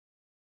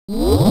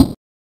Come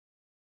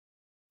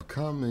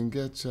and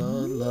get your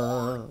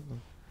love.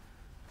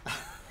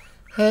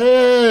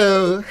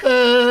 Hey,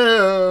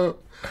 hey,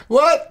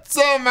 what's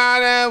the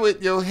matter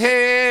with your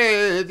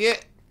head? Yeah.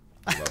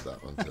 I love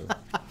that one too.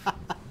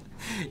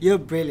 You're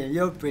brilliant,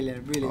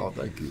 really. Oh,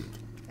 thank you.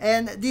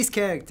 And this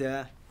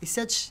character is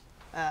such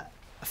a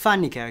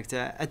funny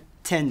character, a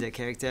tender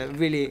character,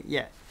 really,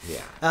 yeah.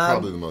 Yeah,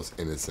 probably the most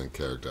innocent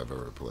character I've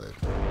ever played.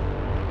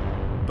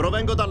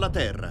 Provengo dalla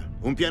Terra,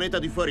 un pianeta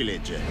di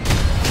fuorilegge.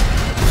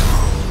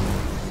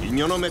 Il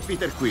mio nome è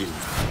Peter Quill.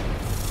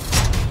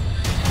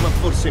 Ma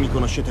forse mi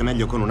conoscete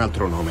meglio con un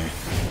altro nome.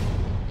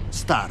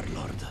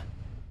 Star-Lord.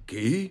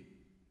 Chi?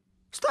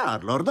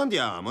 Star-Lord,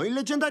 andiamo, il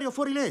leggendario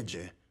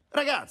fuorilegge.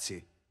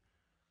 Ragazzi,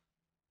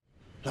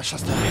 lascia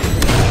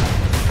stare.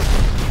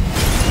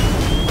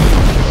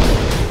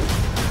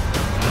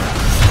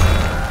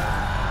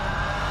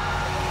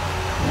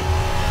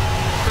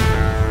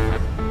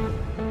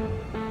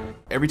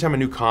 Every time a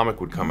new comic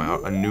would come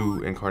out, a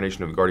new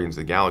incarnation of Guardians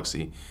of the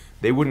Galaxy,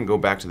 they wouldn't go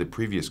back to the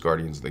previous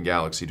Guardians of the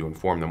Galaxy to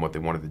inform them what they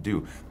wanted to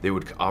do. They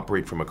would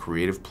operate from a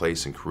creative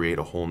place and create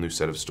a whole new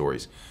set of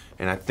stories.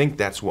 And I think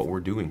that's what we're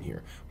doing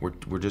here.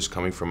 We're just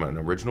coming from an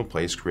original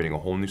place, creating a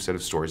whole new set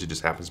of stories. It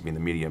just happens to be in the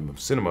medium of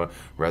cinema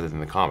rather than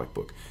the comic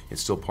book.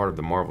 It's still part of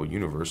the Marvel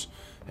universe,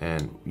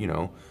 and you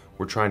know,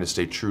 we're trying to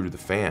stay true to the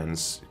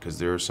fans, because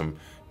there are some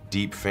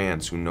deep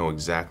fans who know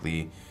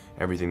exactly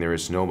everything there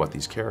is to know about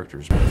these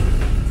characters.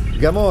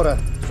 Gamora,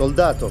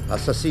 soldato,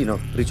 assassino,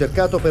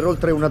 ricercato per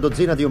oltre una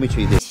dozzina di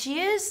omicidi. She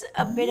is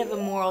a bit of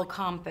a moral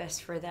compass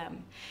for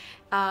them.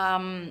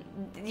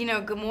 You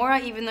know,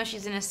 Gamora, even though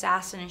she's an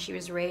assassin and she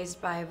was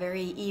raised by a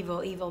very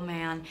evil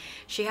man,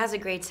 she has a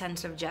great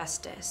sense of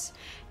justice.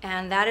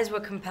 And that is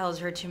what compels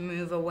her to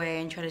move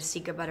away and try to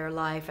seek a better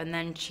life. And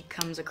then she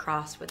comes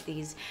across with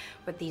these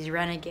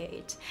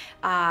renegades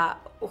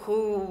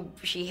who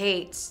she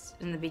hates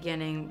in the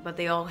beginning, but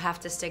they all have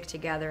to stick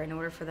together in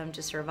order for them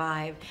to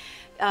survive.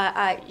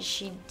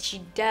 She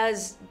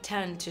does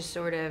tend to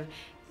sort of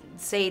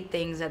say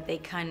things that they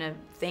kind of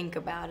think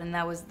about, and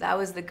that was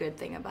the good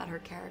thing about her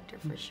character,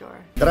 for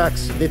sure.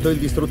 Drax, detto il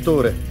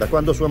distruttore, da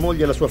quando sua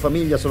moglie e la sua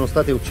famiglia sono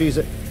state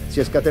uccise, si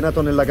è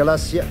scatenato nella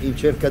galassia in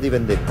cerca di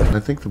vendetta. I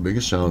think the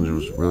biggest challenge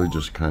was really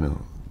just kind of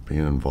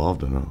being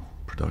involved in a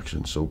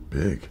production so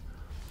big.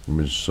 I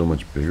mean, it's so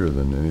much bigger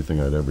than anything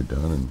I'd ever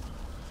done,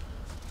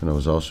 and I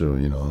was also,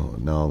 you know,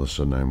 now all of a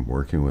sudden I'm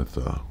working with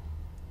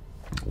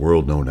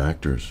world-known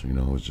actors. You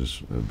know, it was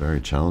just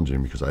very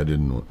challenging because I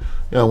didn't.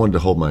 Yeah, I wanted to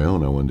hold my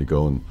own. I wanted to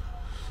go and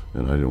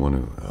I didn't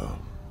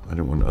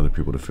want other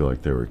people to feel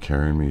like they were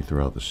carrying me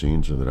throughout the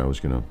scenes, or that I was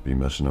going to be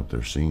messing up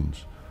their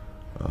scenes.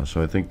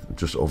 So I think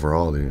just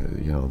overall,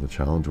 the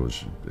challenge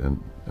was in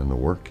the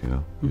work. You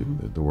know,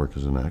 the work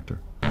as an actor.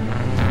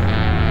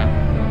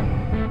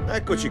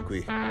 Eccoci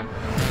qui.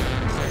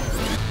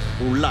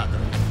 Un ladro,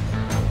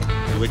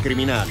 2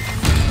 criminali,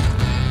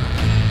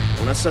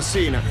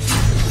 un'assassina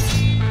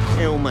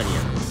e un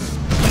maniaco.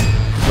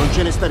 Non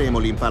ce ne staremo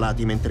lì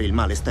impalati mentre il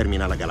male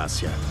stermina la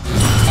galassia.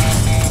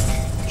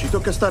 Ci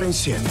tocca stare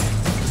insieme.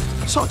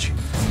 Soci.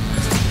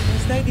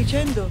 Stai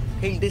dicendo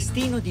che il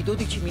destino di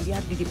 12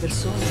 miliardi di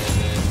persone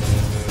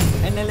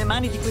è nelle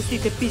mani di questi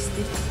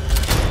teppisti?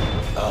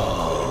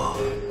 Oh,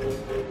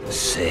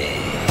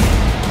 sì.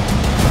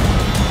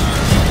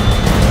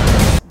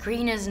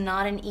 Green is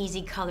not an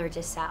easy color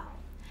to sell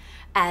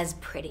as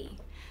pretty.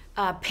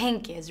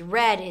 Pink is,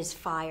 red is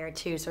fire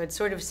too, so it's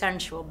sort of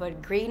sensual,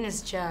 but green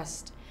is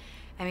just,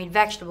 I mean,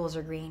 vegetables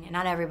are green, and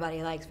not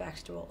everybody likes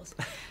vegetables.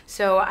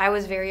 So I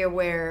was very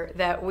aware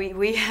that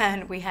we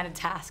had a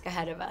task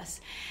ahead of us.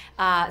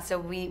 So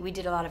we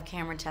did a lot of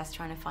camera tests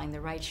trying to find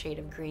the right shade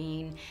of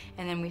green,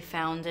 and then we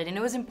found it. And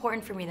it was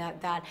important for me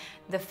that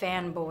the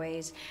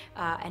fanboys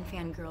and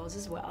fangirls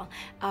as well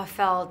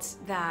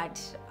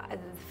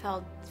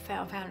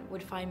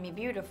would find me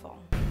beautiful.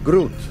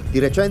 Groot, di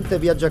recente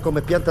viaggia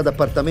come pianta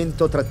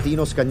d'appartamento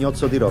trattino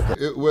scagnozzo di roca.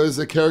 It was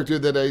a character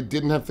that I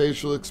didn't have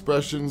facial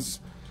expressions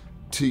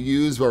to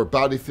use or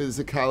body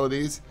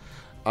physicalities.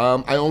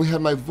 I only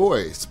had my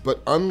voice,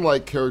 but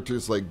unlike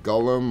characters like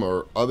Gollum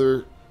or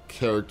other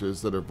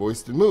characters that are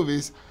voiced in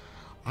movies,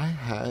 I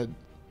had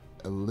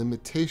a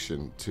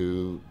limitation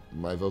to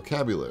my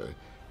vocabulary.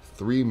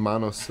 3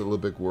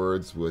 monosyllabic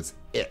words was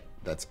it.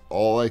 That's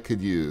all I could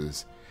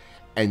use.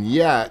 And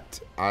yet,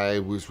 I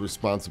was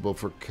responsible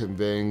for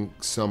conveying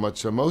so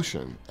much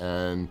emotion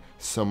and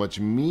so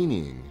much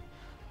meaning.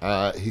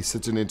 He's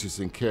such an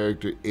interesting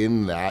character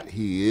in that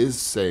he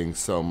is saying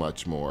so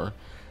much more,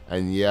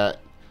 and yet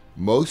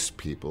most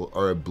people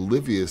are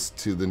oblivious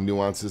to the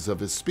nuances of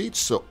his speech,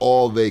 so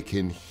all they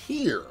can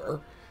hear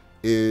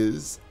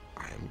is,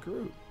 "I am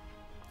Groot."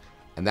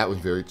 And that was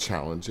very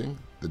challenging.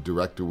 The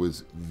director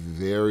was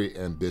very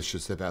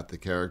ambitious about the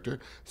character,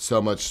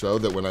 so much so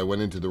that when I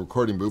went into the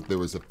recording booth, there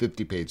was a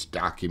 50-page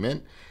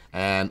document,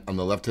 and on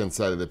the left-hand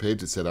side of the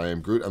page, it said, "I am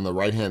Groot." On the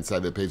right-hand side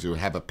of the page, it would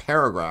have a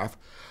paragraph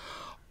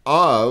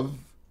of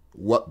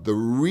what the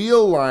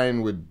real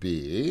line would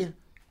be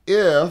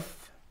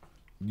if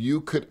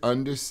you could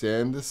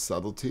understand the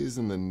subtleties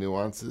and the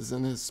nuances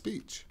in his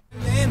speech.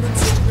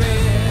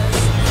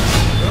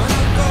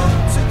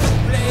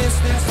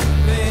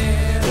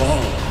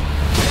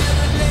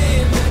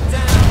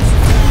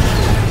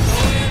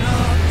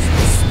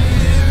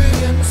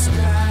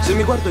 Se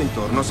mi guardo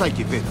intorno, sai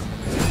chi vedo?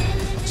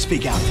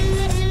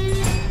 Sfigati.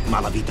 Ma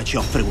la vita ci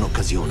offre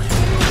un'occasione.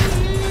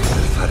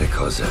 Per fare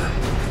cosa?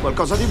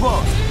 Qualcosa di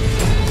buono.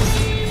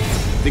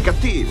 Di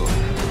cattivo.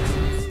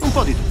 Un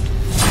po' di tutto.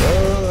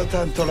 Oh,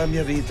 tanto la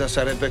mia vita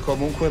sarebbe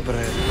comunque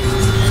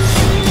breve.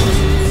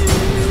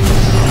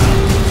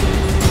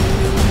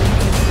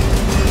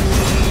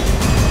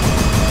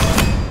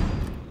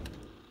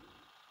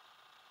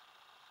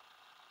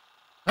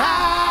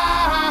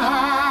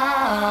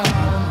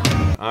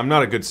 I'm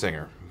not a good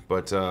singer,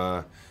 but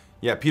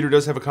yeah, Peter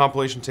does have a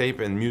compilation tape,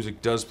 and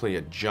music does play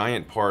a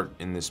giant part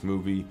in this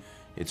movie.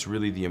 It's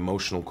really the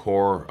emotional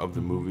core of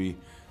the movie.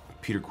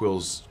 Peter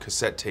Quill's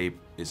cassette tape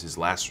is his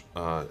last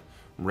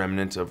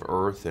remnant of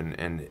Earth,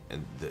 and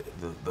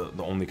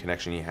the only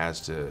connection he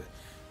has to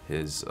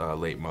his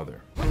late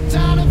mother.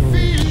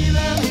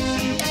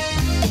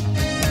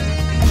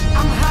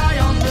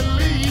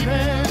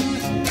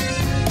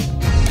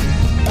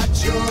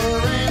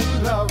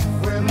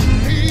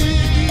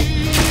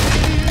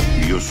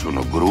 Io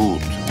sono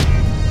Groot.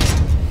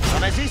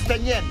 Non esiste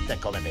niente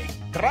come me,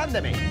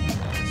 tranne me.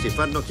 Si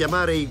fanno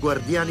chiamare i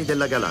Guardiani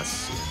della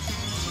Galassia.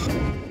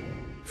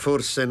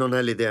 Forse non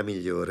è l'idea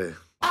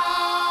migliore.